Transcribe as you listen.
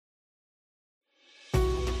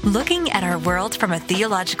Looking at our world from a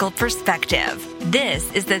theological perspective.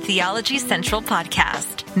 This is the Theology Central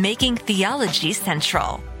Podcast, making theology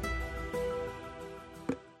central.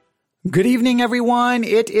 Good evening, everyone.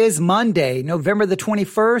 It is Monday, November the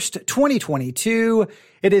 21st, 2022.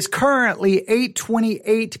 It is currently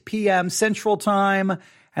 8:28 p.m. Central Time,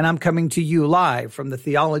 and I'm coming to you live from the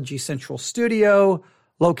Theology Central studio,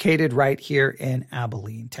 located right here in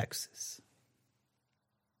Abilene, Texas.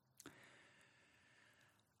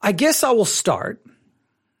 I guess I will start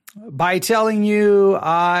by telling you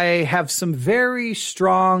I have some very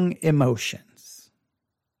strong emotions.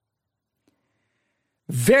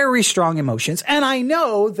 Very strong emotions. And I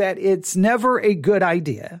know that it's never a good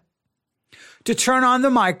idea to turn on the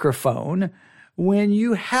microphone when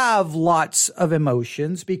you have lots of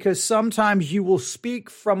emotions, because sometimes you will speak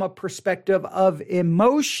from a perspective of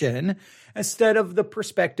emotion instead of the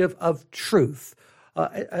perspective of truth.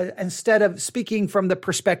 Instead of speaking from the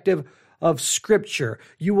perspective of Scripture,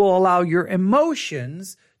 you will allow your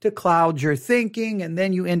emotions to cloud your thinking, and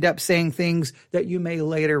then you end up saying things that you may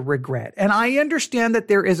later regret. And I understand that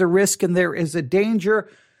there is a risk and there is a danger,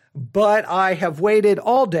 but I have waited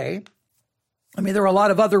all day. I mean, there are a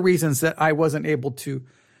lot of other reasons that I wasn't able to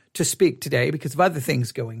speak today because of other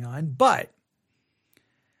things going on, but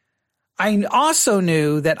I also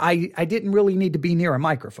knew that I didn't really need to be near a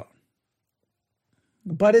microphone.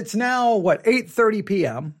 But it's now, 8:30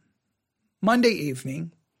 p.m., Monday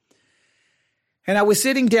evening. And I was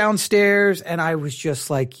sitting downstairs and I was just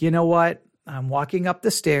like, you know what? I'm walking up the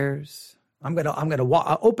stairs. I'm going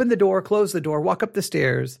to open the door, close the door, walk up the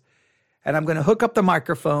stairs, and I'm going to hook up the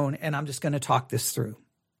microphone and I'm just going to talk this through.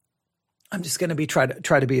 I'm just going to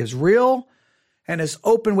try to be as real and as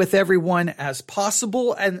open with everyone as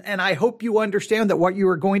possible. And I hope you understand that what you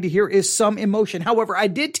are going to hear is some emotion. However, I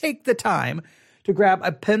did take the time to grab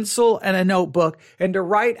a pencil and a notebook and to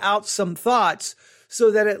write out some thoughts so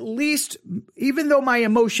that at least, even though my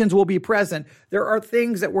emotions will be present, there are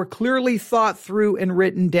things that were clearly thought through and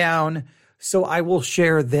written down, so I will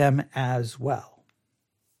share them as well.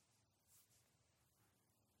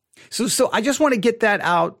 So I just want to get that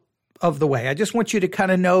out of the way. I just want you to kind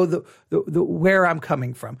of know the where I'm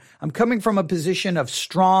coming from. I'm coming from a position of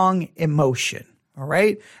strong emotion. All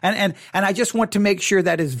right. And I just want to make sure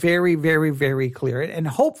that is very, very, very clear. And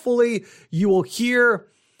hopefully you will hear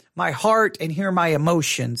my heart and hear my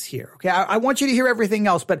emotions here. Okay. I want you to hear everything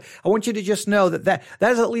else, but I want you to just know that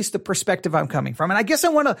is at least the perspective I'm coming from. And I guess I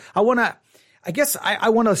want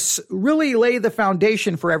to really lay the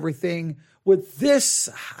foundation for everything with this.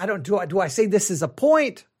 Do I say this is a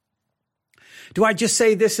point? Do I just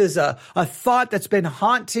say this is a thought that's been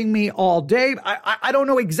haunting me all day? I don't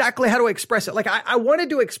know exactly how to express it. Like I wanted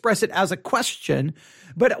to express it as a question,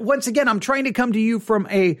 but once again, I'm trying to come to you from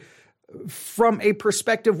a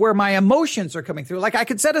perspective where my emotions are coming through. Like I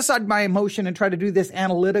could set aside my emotion and try to do this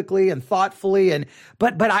analytically and thoughtfully,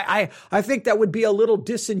 but I think that would be a little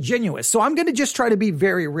disingenuous. So I'm going to just try to be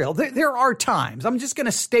very real. There are times, I'm just going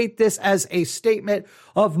to state this as a statement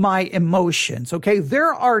of my emotions. Okay.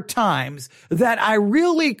 There are times that I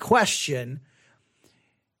really question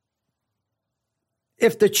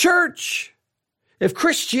if the church, if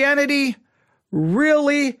Christianity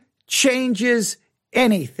really changes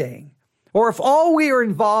anything. Or if all we are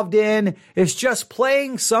involved in is just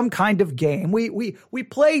playing some kind of game. We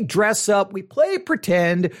play dress up, we play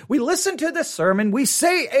pretend, we listen to the sermon, we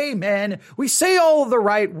say amen, we say all the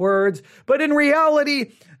right words, but in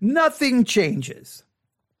reality, nothing changes.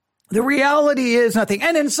 The reality is nothing.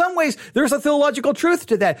 And in some ways, there's a theological truth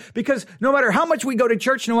to that, because no matter how much we go to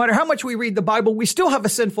church, no matter how much we read the Bible, we still have a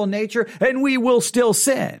sinful nature and we will still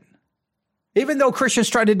sin. Even though Christians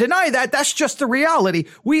try to deny that, that's just the reality.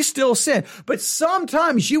 We still sin. But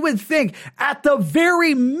sometimes you would think at the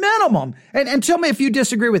very minimum, and tell me if you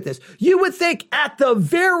disagree with this, you would think at the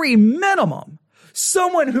very minimum,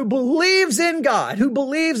 someone who believes in God, who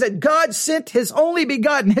believes that God sent his only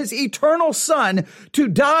begotten, his eternal Son, to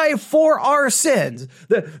die for our sins.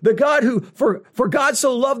 The God who, for God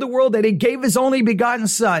so loved the world that he gave his only begotten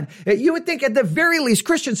Son. You would think at the very least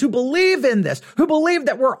Christians who believe in this, who believe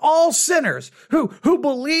that we're all sinners, who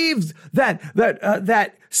believe that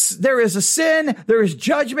there is a sin, there is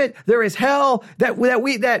judgment, there is hell, that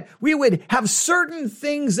we would have certain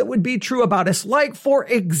things that would be true about us. Like, for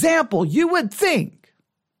example, you would think,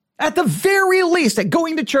 at the very least, that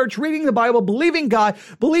going to church, reading the Bible, believing God,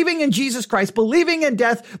 believing in Jesus Christ, believing in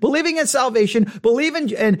death, believing in salvation, believing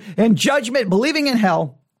in judgment, believing in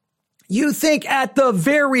hell, you think at the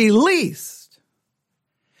very least,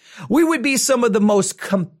 we would be some of the most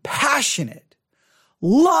compassionate,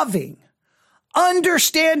 loving,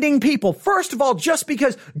 understanding people. First of all, just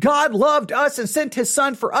because God loved us and sent his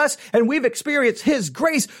son for us and we've experienced his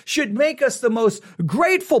grace should make us the most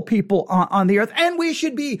grateful people on the earth. And we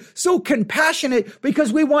should be so compassionate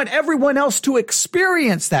because we want everyone else to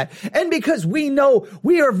experience that. And because we know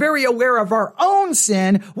we are very aware of our own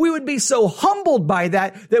sin, we would be so humbled by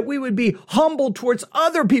that we would be humbled towards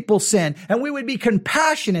other people's sin, and we would be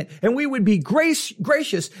compassionate, and we would be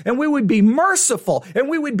gracious, and we would be merciful, and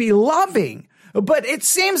we would be loving. But it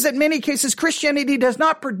seems that in many cases, Christianity does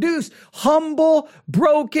not produce humble,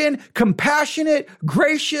 broken, compassionate,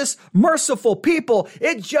 gracious, merciful people.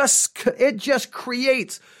 It just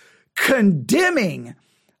creates condemning,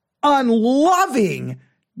 unloving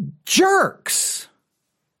jerks.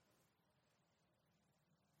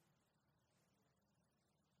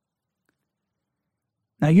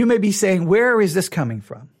 Now, you may be saying, where is this coming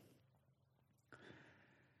from?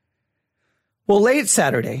 Well, late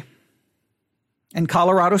Saturday, in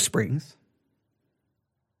Colorado Springs,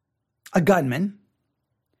 a gunman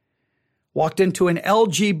walked into an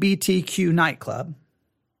LGBTQ nightclub,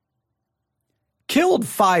 killed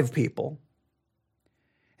 5 people,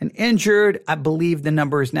 and injured, I believe the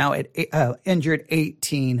number is now injured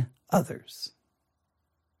 18 others.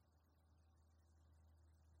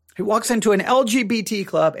 He walks into an LGBT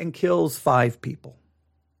club and kills 5 people.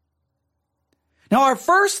 Now, our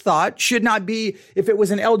first thought should not be if it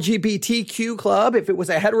was an LGBTQ club, if it was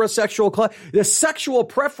a heterosexual club. The sexual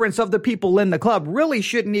preference of the people in the club really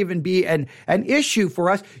shouldn't even be an issue for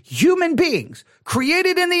us. Human beings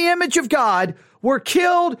created in the image of God were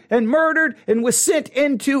killed and murdered and was sent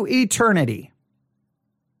into eternity.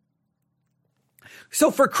 So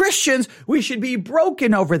for Christians, we should be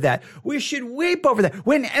broken over that. We should weep over that.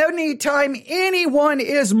 When anytime anyone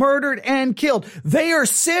is murdered and killed, they are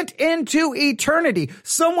sent into eternity.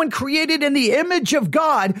 Someone created in the image of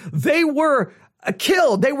God, they were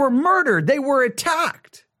killed, they were murdered, they were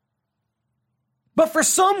attacked. But for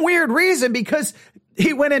some weird reason, because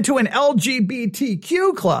he went into an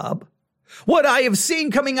LGBTQ club, what I have seen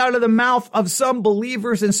coming out of the mouth of some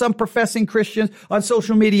believers and some professing Christians on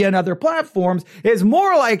social media and other platforms is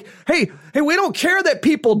more like, hey, we don't care that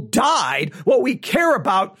people died. What we care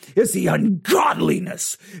about is the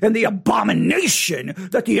ungodliness and the abomination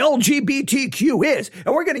that the LGBTQ is.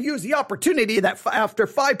 And we're going to use the opportunity that after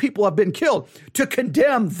 5 people have been killed to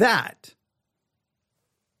condemn that.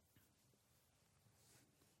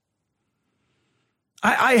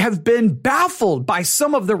 I have been baffled by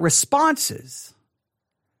some of the responses.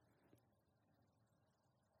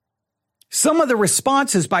 Some of the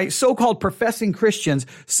responses by so-called professing Christians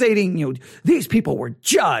stating, these people were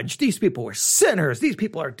judged, these people were sinners, these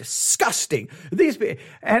people are disgusting.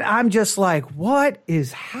 And I'm just like, what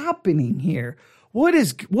is happening here? What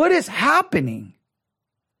is happening?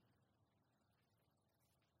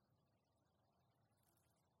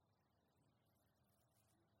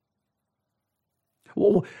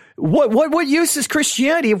 What use is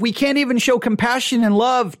Christianity if we can't even show compassion and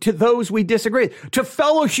love to those we disagree with, to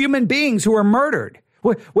fellow human beings who are murdered?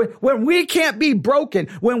 When we can't be broken,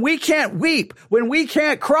 when we can't weep, when we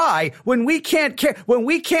can't cry, when we can't care, when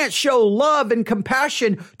we can't show love and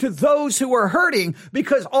compassion to those who are hurting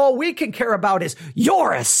because all we can care about is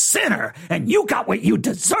you're a sinner and you got what you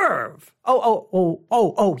deserve.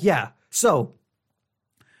 Yeah. So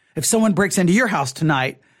if someone breaks into your house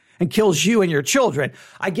tonight and kills you and your children,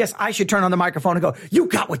 I guess I should turn on the microphone and go, you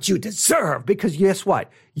got what you deserve, because guess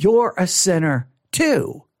what? You're a sinner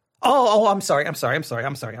too. I'm sorry.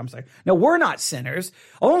 No, we're not sinners.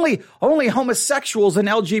 Only homosexuals and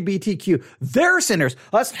LGBTQ, they're sinners.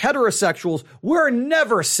 Us heterosexuals, we're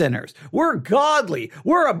never sinners. We're godly.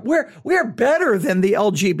 We're better than the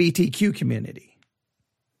LGBTQ community.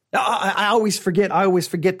 I always forget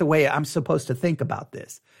the way I'm supposed to think about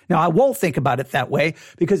this. Now, I won't think about it that way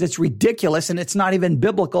because it's ridiculous and it's not even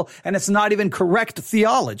biblical and it's not even correct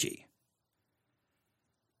theology.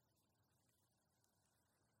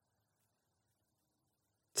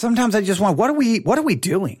 Sometimes I just want, what are we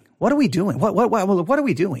doing? What are we doing? What are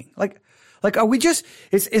we doing? Like, are we just,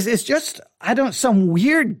 is just, some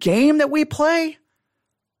weird game that we play?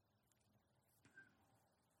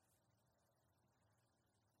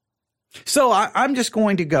 So I'm just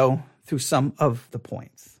going to go through some of the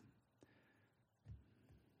points.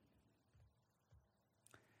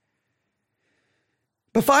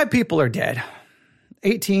 But 5 people are dead.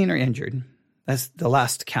 18 are injured. That's the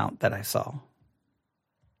last count that I saw.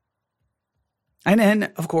 And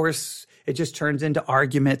then, of course, it just turns into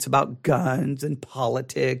arguments about guns and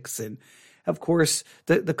politics. of course,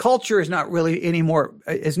 the culture is not really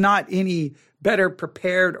is not any better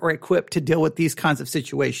prepared or equipped to deal with these kinds of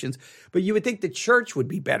situations. But you would think the church would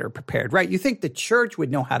be better prepared, right? You think the church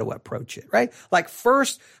would know how to approach it, right? Like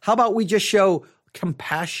first, how about we just show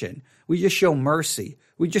compassion? We just show mercy.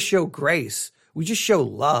 We just show grace. We just show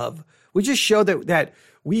love. We just show that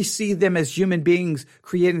we see them as human beings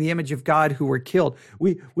created in the image of God who were killed.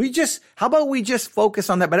 How about we just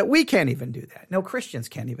focus on that? But we can't even do that. No, Christians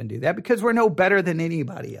can't even do that because we're no better than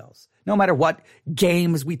anybody else, no matter what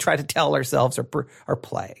games we try to tell ourselves or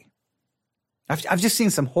play. I've just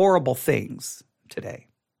seen some horrible things today.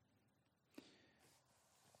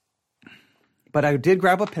 But I did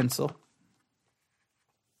grab a pencil.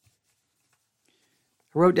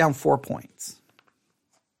 I wrote down 4 points.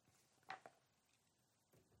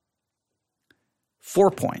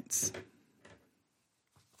 4 points.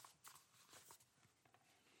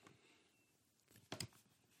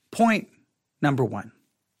 Point number 1.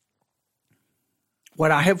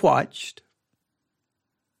 What I have watched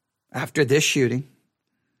after this shooting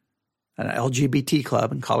at an LGBT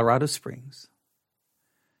club in Colorado Springs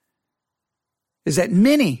is that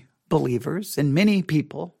many believers and many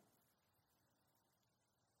people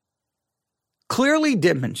clearly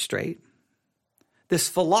demonstrate this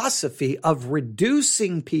philosophy of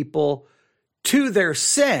reducing people to their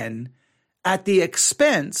sin at the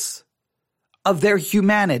expense of their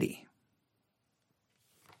humanity.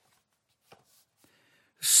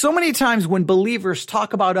 So many times when believers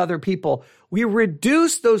talk about other people, we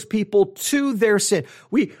reduce those people to their sin.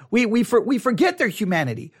 We forget their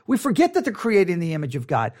humanity. We forget that they're created in the image of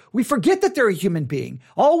God. We forget that they're a human being.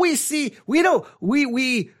 All we see,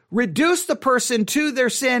 we reduce the person to their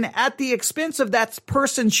sin at the expense of that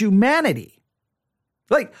person's humanity.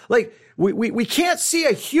 We can't see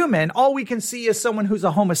a human. All we can see is someone who's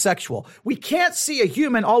a homosexual. We can't see a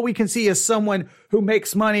human. All we can see is someone who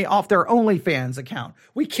makes money off their OnlyFans account.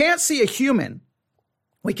 We can't see a human.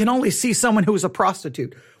 We can only see someone who's a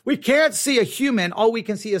prostitute. We can't see a human. All we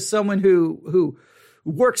can see is someone who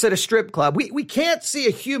works at a strip club. We can't see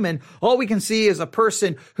a human. All we can see is a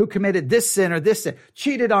person who committed this sin or this sin,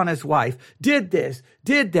 cheated on his wife, did this,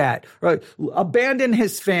 did that, right? Abandoned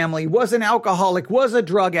his family, was an alcoholic, was a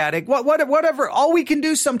drug addict, whatever. All we can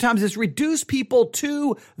do sometimes is reduce people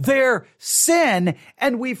to their sin,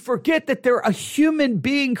 and we forget that they're a human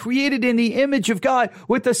being created in the image of God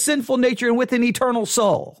with a sinful nature and with an eternal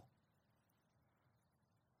soul.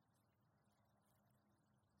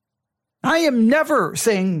 I am never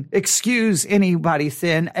saying excuse anybody's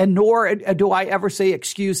sin, and nor do I ever say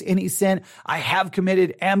excuse any sin I have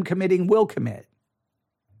committed, am committing, will commit.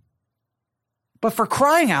 But for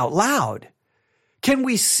crying out loud, can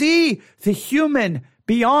we see the human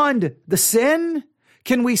beyond the sin?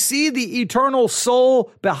 Can we see the eternal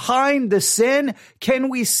soul behind the sin? Can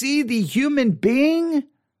we see the human being?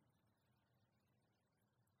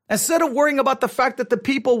 Instead of worrying about the fact that the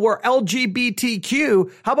people were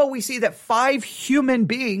LGBTQ, how about we see that 5 human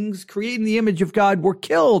beings created in the image of God were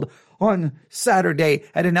killed on Saturday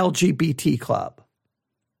at an LGBT club?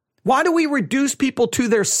 Why do we reduce people to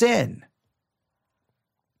their sin?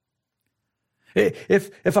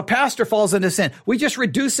 If a pastor falls into sin, we just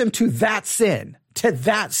reduce him to that sin,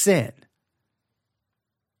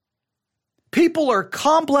 People are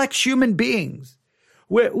complex human beings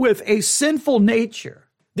with a sinful nature.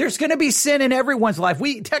 There's going to be sin in everyone's life.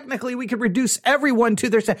 We could reduce everyone to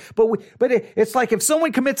their sin, but it's like if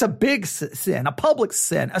someone commits a big sin, a public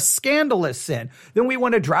sin, a scandalous sin, then we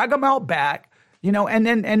want to drag them out back, and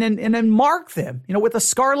then mark them, with a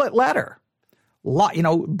scarlet letter,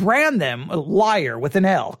 brand them a liar with an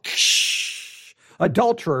L,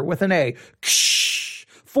 adulterer with an A,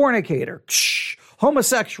 fornicator,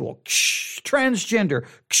 homosexual, transgender,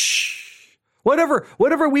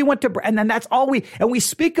 Whatever we want to, and then that's all we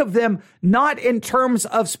speak of them not in terms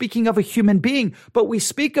of speaking of a human being, but we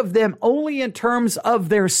speak of them only in terms of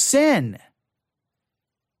their sin.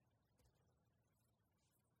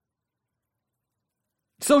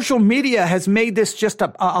 Social media has made this just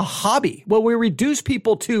a hobby. Well, we reduce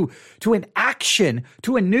people to an action,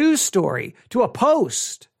 to a news story, to a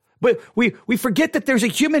post. But we forget that there's a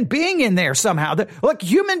human being in there somehow. Look,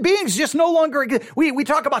 human beings just no longer, we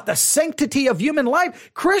talk about the sanctity of human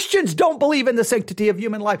life. Christians don't believe in the sanctity of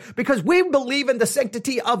human life because we believe in the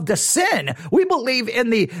sanctity of the sin. We believe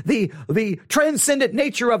in the transcendent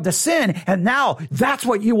nature of the sin. And now that's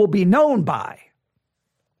what you will be known by.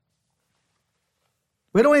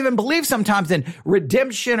 We don't even believe sometimes in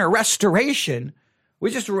redemption or restoration.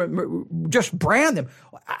 We just brand them.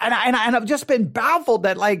 And I've just been baffled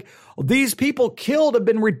that like these people killed have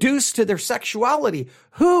been reduced to their sexuality.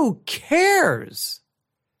 Who cares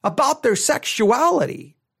about their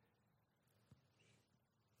sexuality?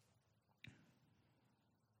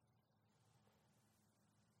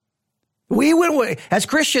 As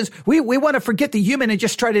Christians, we want to forget the human and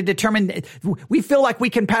just try to determine. We feel like we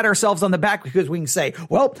can pat ourselves on the back because we can say,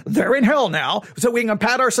 well, they're in hell now. So we can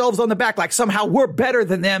pat ourselves on the back like somehow we're better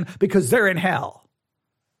than them because they're in hell.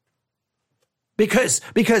 Because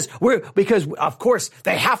of course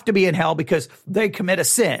they have to be in hell because they commit a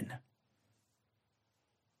sin.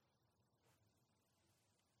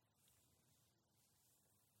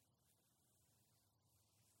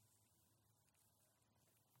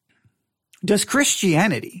 Does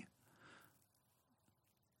Christianity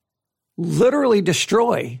literally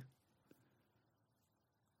destroy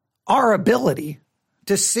our ability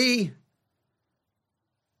to see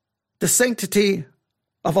the sanctity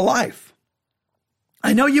of a life?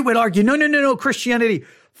 I know you would argue, no, Christianity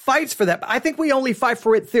fights for that. But I think we only fight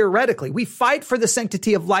for it theoretically. We fight for the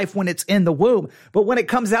sanctity of life when it's in the womb. But when it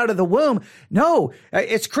comes out of the womb, no,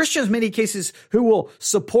 it's Christians in many cases who will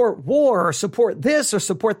support war or support this or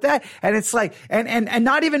support that. And it's like, and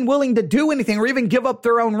not even willing to do anything or even give up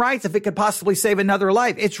their own rights if it could possibly save another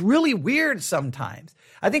life. It's really weird sometimes.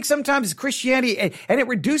 I think sometimes Christianity, and it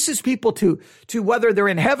reduces people to whether they're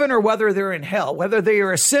in heaven or whether they're in hell, whether they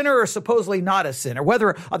are a sinner or supposedly not a sinner,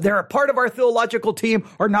 whether they're a part of our theological team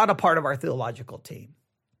or not a part of our theological team.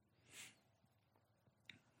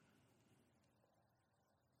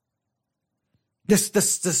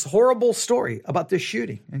 This horrible story about this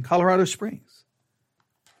shooting in Colorado Springs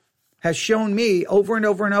has shown me over and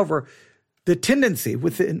over and over the tendency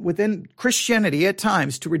within Christianity at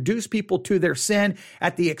times to reduce people to their sin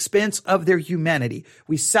at the expense of their humanity.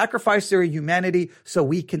 We sacrifice their humanity so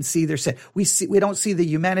we can see their sin. We don't see the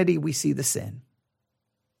humanity, we see the sin.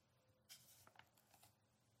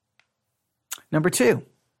 Number two,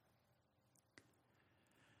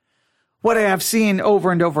 what I have seen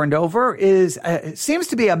over and over and over is it seems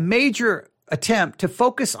to be a major attempt to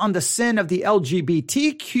focus on the sin of the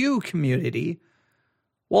LGBTQ community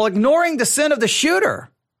while ignoring the sin of the shooter.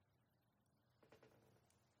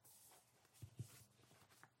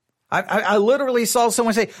 I literally saw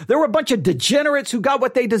someone say, there were a bunch of degenerates who got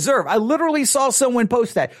what they deserve. I literally saw someone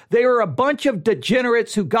post that. They were a bunch of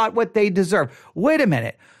degenerates who got what they deserve. Wait a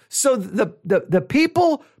minute. So the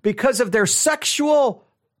people, because of their sexual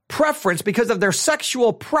preference, because of their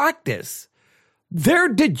sexual practice, they're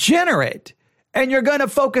degenerate. And you're going to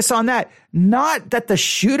focus on that. Not that the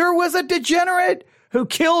shooter was a degenerate who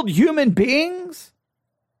killed human beings.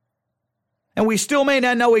 And we still may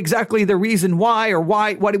not know exactly the reason why or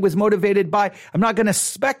what it was motivated by. I'm not going to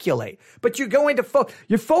speculate. But you're going to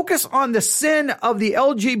you focus on the sin of the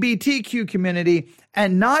LGBTQ community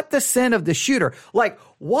and not the sin of the shooter. Like,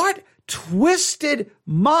 what twisted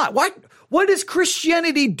mind? What does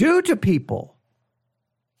Christianity do to people?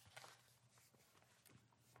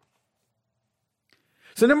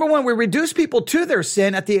 So number one, we reduce people to their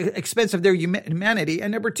sin at the expense of their humanity.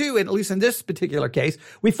 And number two, and at least in this particular case,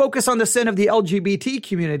 we focus on the sin of the LGBT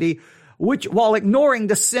community, while ignoring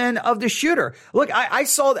the sin of the shooter. Look,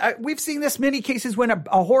 we've seen this many cases when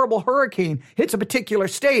a horrible hurricane hits a particular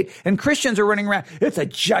state and Christians are running around. It's a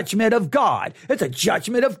judgment of God. It's a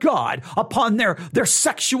judgment of God upon their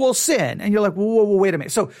sexual sin. And you're like, whoa, wait a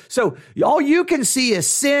minute. So all you can see is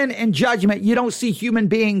sin and judgment. You don't see human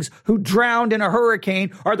beings who drowned in a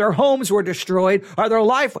hurricane or their homes were destroyed or their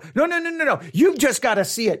life. No. You've just got to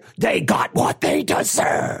see it. They got what they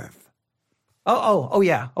deserve. Oh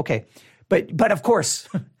yeah. Okay. But of course,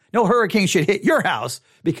 no hurricane should hit your house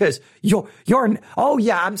because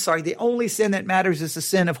I'm sorry. The only sin that matters is the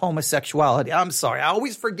sin of homosexuality. I'm sorry. I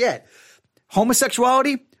always forget.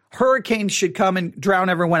 Homosexuality, hurricanes should come and drown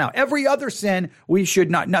everyone out. Every other sin,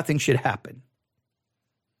 nothing should happen.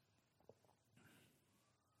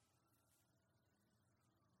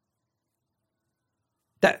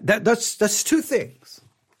 That's two things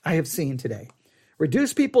I have seen today.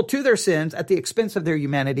 Reduce people to their sins at the expense of their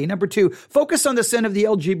humanity. Number two, focus on the sin of the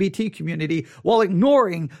LGBT community while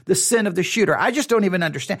ignoring the sin of the shooter. I just don't even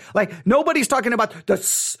understand. Like, nobody's talking about the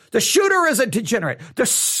shooter is a degenerate. The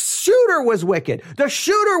shooter was wicked. The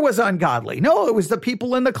shooter was ungodly. No, it was the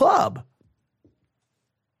people in the club.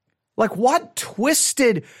 Like, what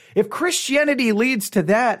twisted? If Christianity leads to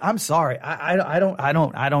that, I'm sorry. I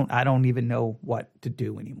don't even know what to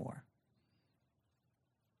do anymore.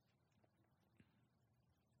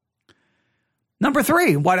 Number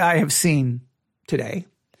three, what I have seen today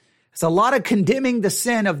is a lot of condemning the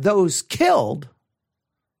sin of those killed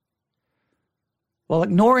while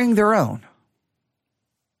ignoring their own.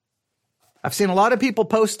 I've seen a lot of people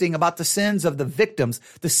posting about the sins of the victims,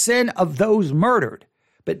 the sin of those murdered,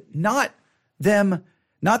 but not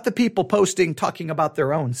the people posting talking about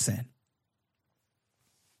their own sin.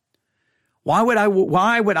 Why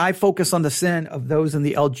would I focus on the sin of those in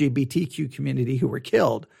the LGBTQ community who were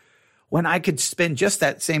killed when I could spend just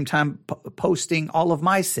that same time posting all of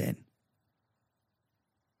my sin?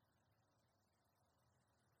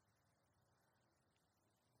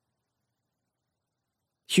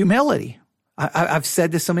 Humility. I've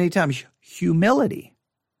said this so many times. Humility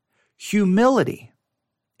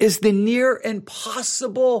is the near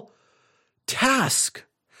impossible task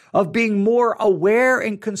of being more aware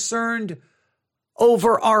and concerned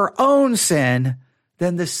over our own sin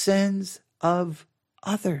than the sins of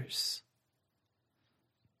others.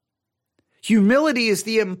 Humility is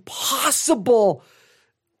the impossible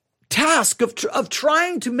task of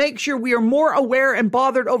trying to make sure we are more aware and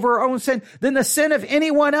bothered over our own sin than the sin of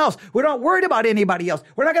anyone else. We're not worried about anybody else.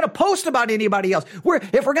 We're not going to post about anybody else.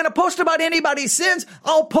 If we're going to post about anybody's sins,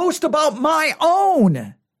 I'll post about my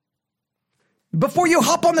own. Before you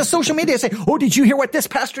hop on the social media and say, oh, did you hear what this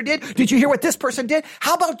pastor did? Did you hear what this person did?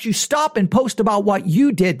 How about you stop and post about what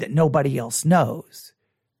you did that nobody else knows?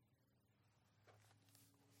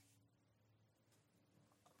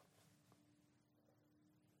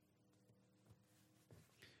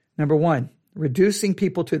 Number one, reducing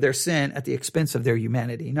people to their sin at the expense of their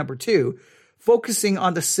humanity. Number two, focusing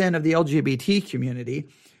on the sin of the LGBT community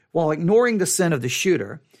while ignoring the sin of the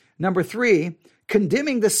shooter. Number three,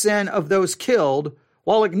 condemning the sin of those killed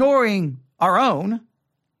while ignoring our own.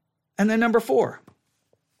 And then number four,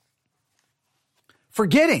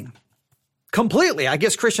 forgetting completely, I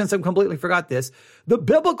guess Christians have completely forgot this, the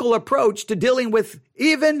biblical approach to dealing with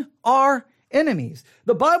even our enemies.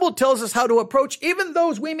 The Bible tells us how to approach even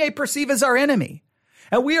those we may perceive as our enemy.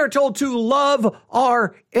 And we are told to love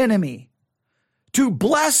our enemy, to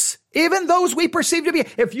bless even those we perceive to be.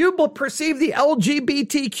 If you perceive the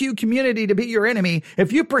LGBTQ community to be your enemy,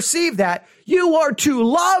 if you perceive that, you are to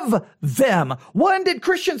love them. When did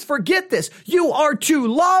Christians forget this? You are to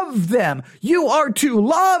love them. You are to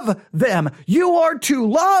love them. You are to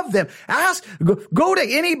love them. Go to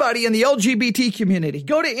anybody in the LGBT community.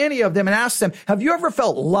 Go to any of them and ask them, have you ever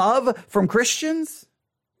felt love from Christians?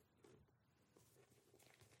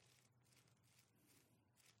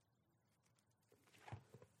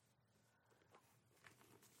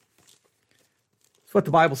 That's what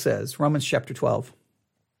the Bible says, Romans chapter 12.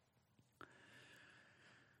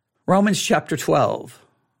 Romans chapter 12,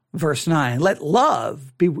 verse 9. Let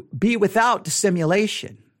love be without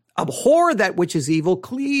dissimulation. Abhor that which is evil,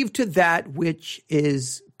 cleave to that which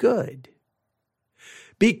is good.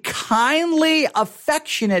 Be kindly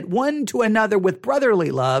affectionate one to another with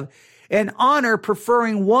brotherly love and honor,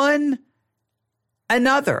 preferring one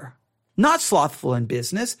another. Not slothful in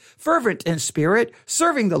business, fervent in spirit,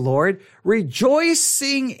 serving the Lord,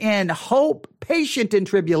 rejoicing in hope, patient in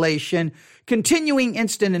tribulation, continuing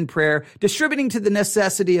instant in prayer, distributing to the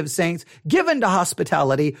necessity of saints, given to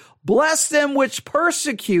hospitality. Bless them which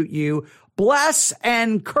persecute you. Bless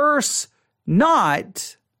and curse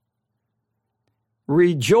not.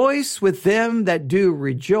 Rejoice with them that do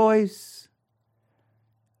rejoice,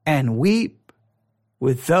 and weep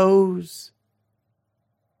with those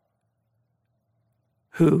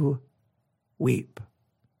who weep.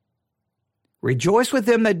 Rejoice with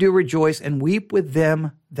them that do rejoice, and weep with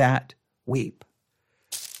them that weep.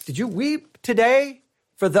 Did you weep today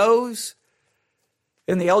for those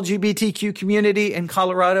in the LGBTQ community in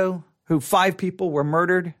Colorado who 5 people were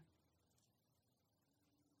murdered?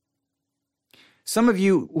 Some of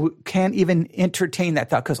you can't even entertain that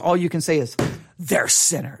thought because all you can say is, they're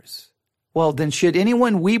sinners. Well, then should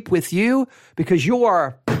anyone weep with you because you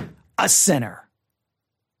are a sinner?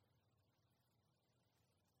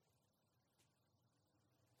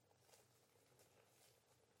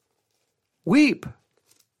 Weep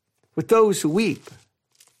with those who weep.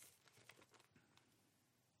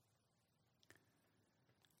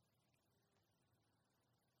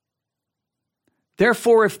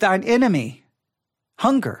 Therefore, if thine enemy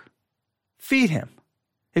hunger, feed him.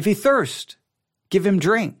 If he thirst, give him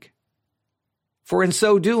drink. For in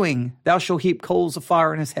so doing, thou shalt heap coals of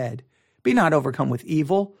fire on his head. Be not overcome with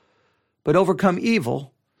evil, but overcome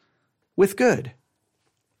evil with good.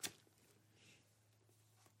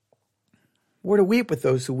 We're to weep with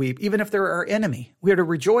those who weep, even if they're our enemy. We are to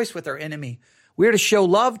rejoice with our enemy. We are to show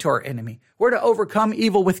love to our enemy. We're to overcome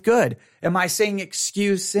evil with good. Am I saying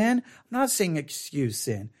excuse sin? I'm not saying excuse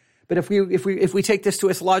sin. But if we take this to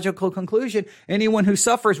its logical conclusion, anyone who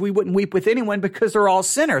suffers, we wouldn't weep with anyone because they're all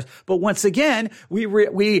sinners. But once again,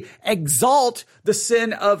 we exalt the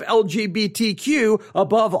sin of LGBTQ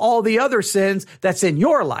above all the other sins that's in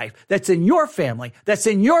your life, that's in your family, that's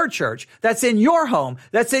in your church, that's in your home,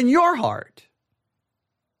 that's in your heart.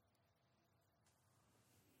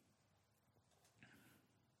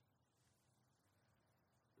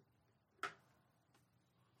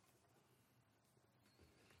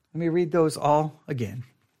 Let me read those all again.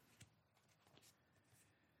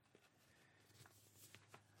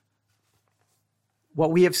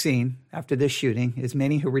 What we have seen after this shooting is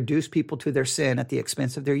many who reduce people to their sin at the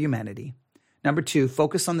expense of their humanity. Number 2,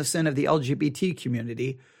 focus on the sin of the LGBT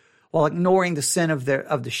community while ignoring the sin of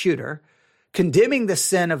the shooter, condemning the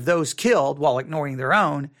sin of those killed while ignoring their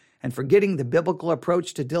own, and forgetting the biblical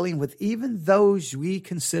approach to dealing with even those we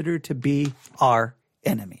consider to be our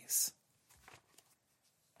enemies,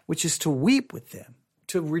 which is to weep with them,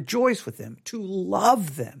 to rejoice with them, to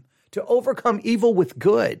love them, to overcome evil with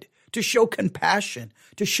good, to show compassion,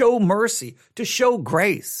 to show mercy, to show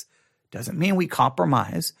grace. Doesn't mean we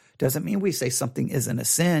compromise. Doesn't mean we say something isn't a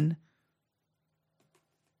sin.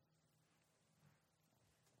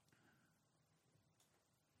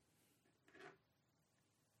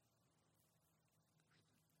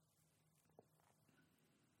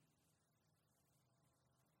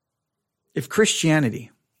 If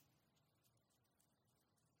Christianity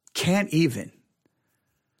can't even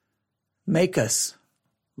make us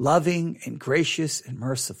loving and gracious and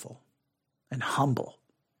merciful and humble,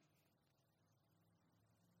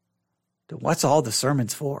 then what's all the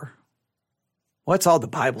sermons for? What's all the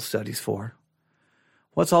Bible studies for?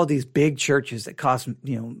 What's all these big churches that cost,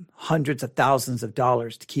 hundreds of thousands of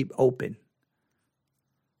dollars to keep open?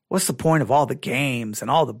 What's the point of all the games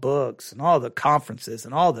and all the books and all the conferences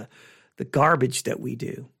and all the garbage that we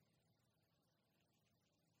do?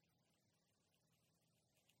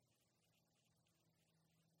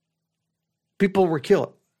 People were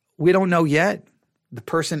killed. We don't know yet. The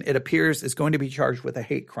person, it appears, is going to be charged with a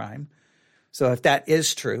hate crime. So if that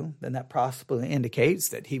is true, then that possibly indicates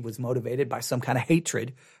that he was motivated by some kind of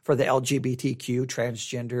hatred for the LGBTQ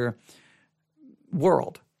transgender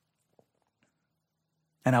world.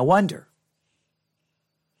 And I wonder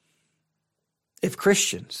if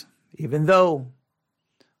Christians, even though,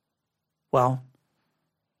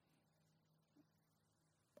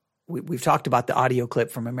 we've talked about the audio clip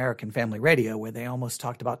from American Family Radio where they almost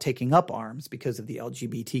talked about taking up arms because of the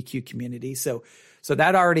LGBTQ community. So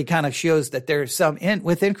that already kind of shows that there's some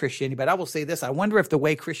within Christianity. But I will say this, I wonder if the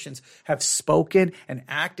way Christians have spoken and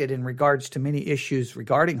acted in regards to many issues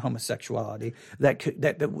regarding homosexuality, that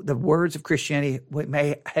the words of Christianity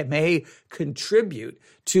may contribute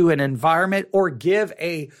to an environment or give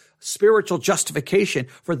a spiritual justification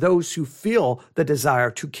for those who feel the desire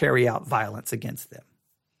to carry out violence against them.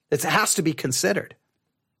 It has to be considered.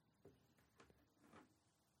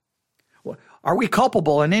 Are we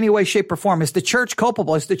culpable in any way, shape, or form? Is the church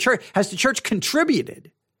culpable? Has the church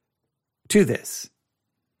contributed to this?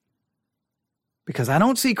 Because I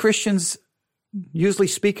don't see Christians usually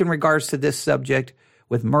speak in regards to this subject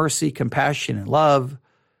with mercy, compassion, and love.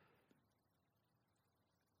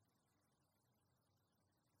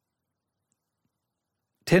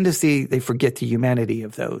 Tendency, they forget the humanity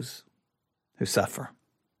of those who suffer,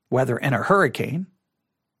 whether in a hurricane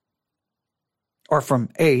or from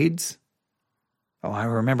AIDS. Oh, I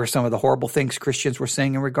remember some of the horrible things Christians were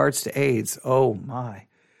saying in regards to AIDS. Oh my,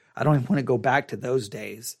 I don't even want to go back to those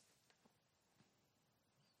days.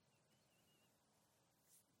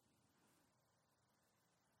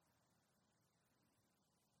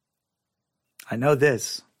 I know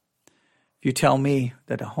this. If you tell me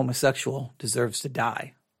that a homosexual deserves to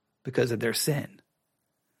die because of their sin,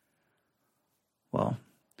 well,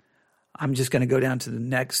 I'm just going to go down to the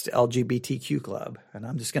next LGBTQ club and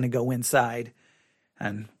I'm just going to go inside.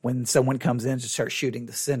 And when someone comes in to start shooting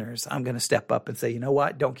the sinners, I'm going to step up and say, you know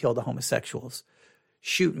what? Don't kill the homosexuals.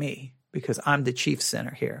 Shoot me because I'm the chief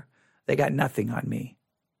sinner here. They got nothing on me.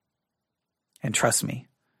 And trust me,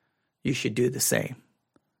 you should do the same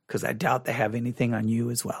because I doubt they have anything on you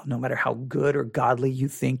as well, no matter how good or godly you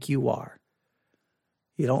think you are.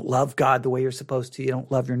 You don't love God the way you're supposed to. You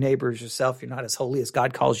don't love your neighbor as yourself. You're not as holy as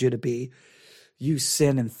God calls you to be. You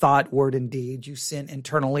sin in thought, word, and deed. You sin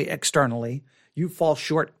internally, externally. You fall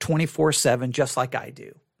short 24/7 just like I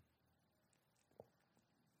do.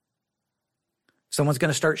 Someone's going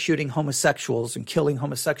to start shooting homosexuals and killing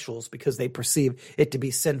homosexuals because they perceive it to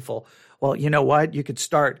be sinful. Well, you know what? You could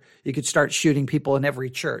start shooting people in every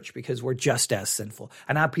church because we're just as sinful.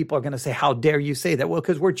 And now people are going to say, how dare you say that? Well,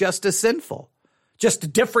 because we're just as sinful. Just a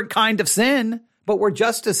different kind of sin, but we're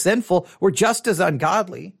just as sinful. We're just as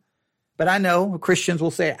ungodly. But I know Christians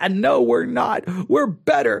will say, I know we're not. We're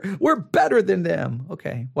better. We're better than them.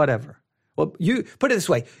 Okay, whatever. Well, you put it this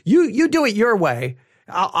way. You do it your way.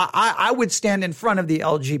 I would stand in front of the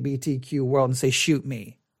LGBTQ world and say, shoot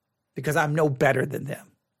me, because I'm no better than them.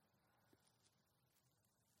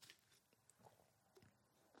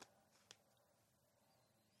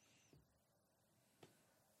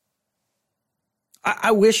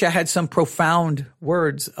 I wish I had some profound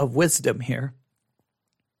words of wisdom here.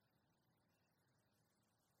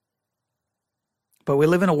 But we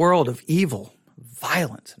live in a world of evil,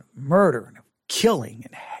 violence, and murder, and killing.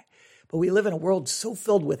 But we live in a world so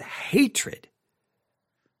filled with hatred.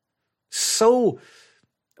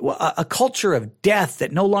 A culture of death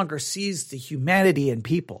that no longer sees the humanity in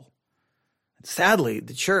people. And sadly,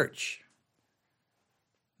 the church,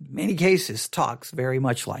 in many cases, talks very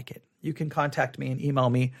much like it. You can contact me and email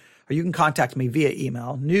me, or you can contact me via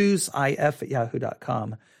email,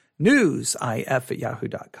 newsif@yahoo.com,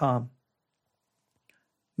 newsif@yahoo.com,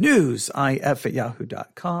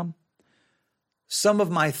 newsif@yahoo.com. Some of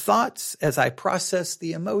my thoughts as I process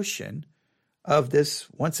the emotion of this,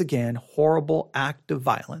 once again, horrible act of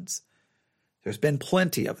violence. There's been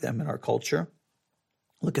plenty of them in our culture.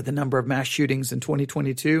 Look at the number of mass shootings in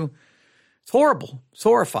 2022. It's horrible. It's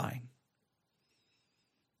horrifying.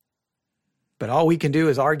 But all we can do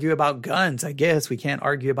is argue about guns, I guess. We can't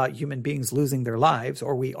argue about human beings losing their lives,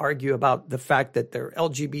 or we argue about the fact that they're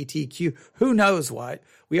LGBTQ, who knows what.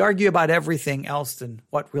 We argue about everything else than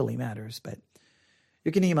what really matters. But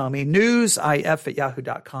you can email me,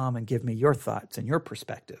 newsif@yahoo.com, and give me your thoughts and your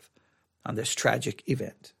perspective on this tragic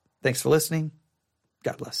event. Thanks for listening.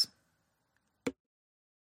 God bless.